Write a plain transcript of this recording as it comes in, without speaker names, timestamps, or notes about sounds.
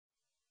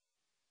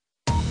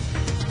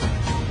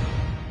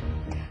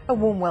A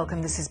warm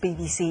welcome. This is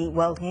BBC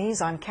World News.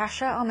 I'm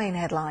Kasia. Our main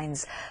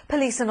headlines.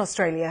 Police in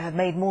Australia have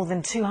made more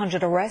than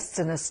 200 arrests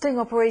in a sting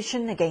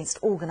operation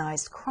against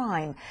organised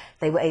crime.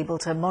 They were able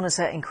to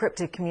monitor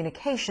encrypted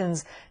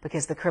communications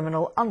because the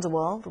criminal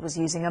underworld was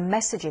using a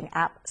messaging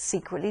app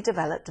secretly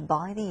developed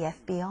by the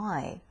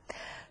FBI.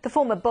 The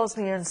former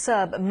Bosnian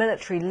Serb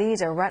military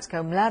leader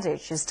Ratko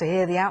Mladic is to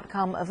hear the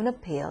outcome of an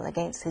appeal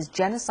against his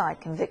genocide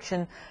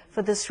conviction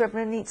for the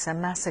Srebrenica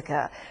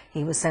massacre.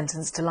 He was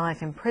sentenced to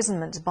life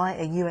imprisonment by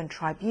a UN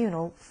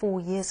tribunal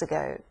 4 years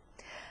ago.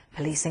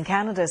 Police in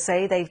Canada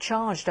say they've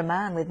charged a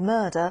man with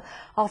murder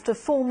after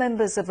 4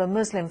 members of a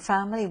Muslim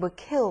family were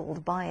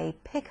killed by a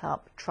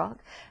pickup truck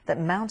that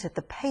mounted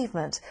the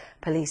pavement.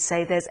 Police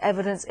say there's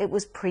evidence it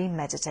was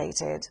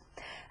premeditated.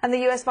 And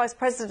the US Vice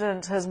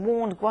President has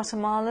warned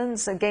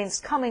Guatemalans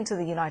against coming to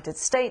the United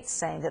States,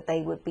 saying that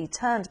they would be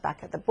turned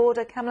back at the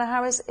border. Kamala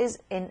Harris is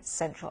in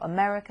Central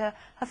America,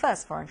 her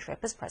first foreign trip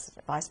as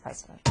Vice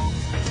President.